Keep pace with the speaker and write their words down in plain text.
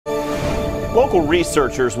Local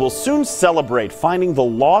researchers will soon celebrate finding the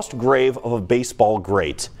lost grave of a baseball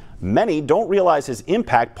great. Many don't realize his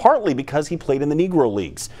impact, partly because he played in the Negro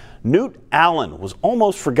Leagues. Newt Allen was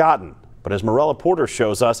almost forgotten, but as Morella Porter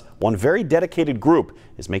shows us, one very dedicated group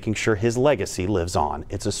is making sure his legacy lives on.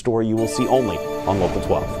 It's a story you will see only on Local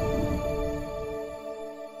 12.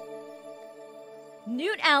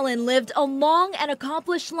 Newt Allen lived a long and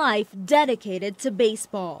accomplished life dedicated to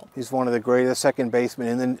baseball. He's one of the greatest second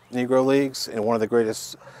basemen in the Negro Leagues and one of the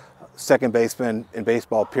greatest second basemen in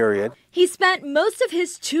baseball, period. He spent most of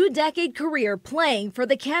his two-decade career playing for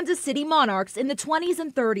the Kansas City Monarchs in the 20s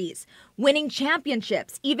and 30s, winning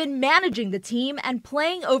championships, even managing the team and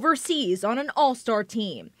playing overseas on an all-star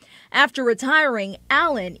team. After retiring,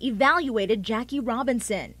 Allen evaluated Jackie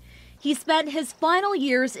Robinson. He spent his final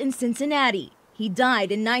years in Cincinnati. He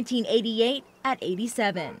died in 1988 at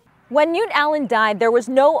 87. When Newt Allen died, there was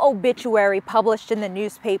no obituary published in the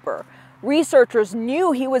newspaper. Researchers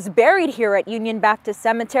knew he was buried here at Union Baptist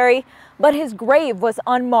Cemetery, but his grave was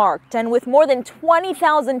unmarked, and with more than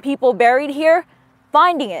 20,000 people buried here,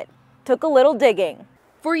 finding it took a little digging.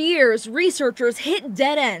 For years, researchers hit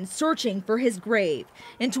dead ends searching for his grave.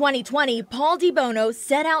 In 2020, Paul DeBono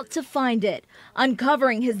set out to find it,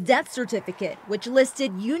 uncovering his death certificate, which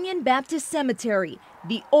listed Union Baptist Cemetery,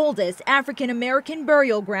 the oldest African-American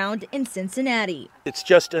burial ground in Cincinnati. It's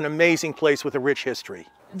just an amazing place with a rich history.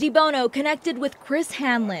 DeBono connected with Chris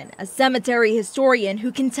Hanlon, a cemetery historian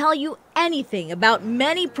who can tell you anything about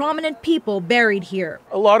many prominent people buried here.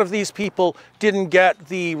 A lot of these people didn't get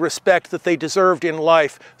the respect that they deserved in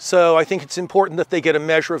life, so I think it's important that they get a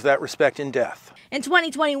measure of that respect in death. In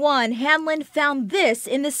 2021, Hanlon found this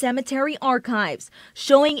in the cemetery archives,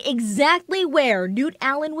 showing exactly where Newt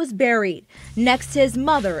Allen was buried, next to his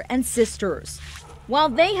mother and sisters. While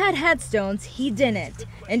they had headstones, he didn't.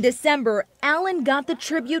 In December, Allen got the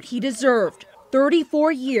tribute he deserved,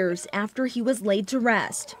 34 years after he was laid to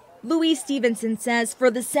rest. Louise Stevenson says for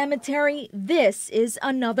the cemetery, this is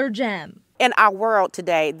another gem. In our world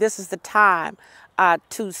today, this is the time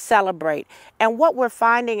to celebrate. And what we're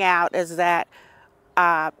finding out is that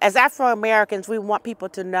as Afro-Americans, we want people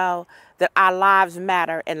to know that our lives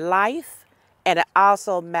matter in life, and it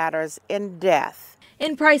also matters in death.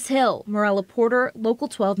 In Price Hill, Morella Porter, Local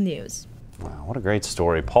 12 News. Wow, what a great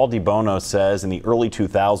story. Paul DeBono says in the early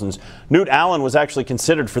 2000s, Newt Allen was actually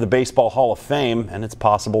considered for the Baseball Hall of Fame, and it's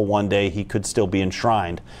possible one day he could still be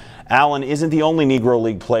enshrined. Allen isn't the only Negro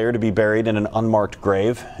League player to be buried in an unmarked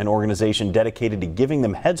grave. An organization dedicated to giving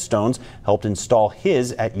them headstones helped install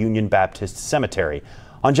his at Union Baptist Cemetery.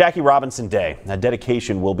 On Jackie Robinson Day, a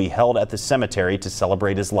dedication will be held at the cemetery to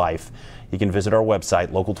celebrate his life. You can visit our website,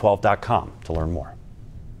 local12.com, to learn more.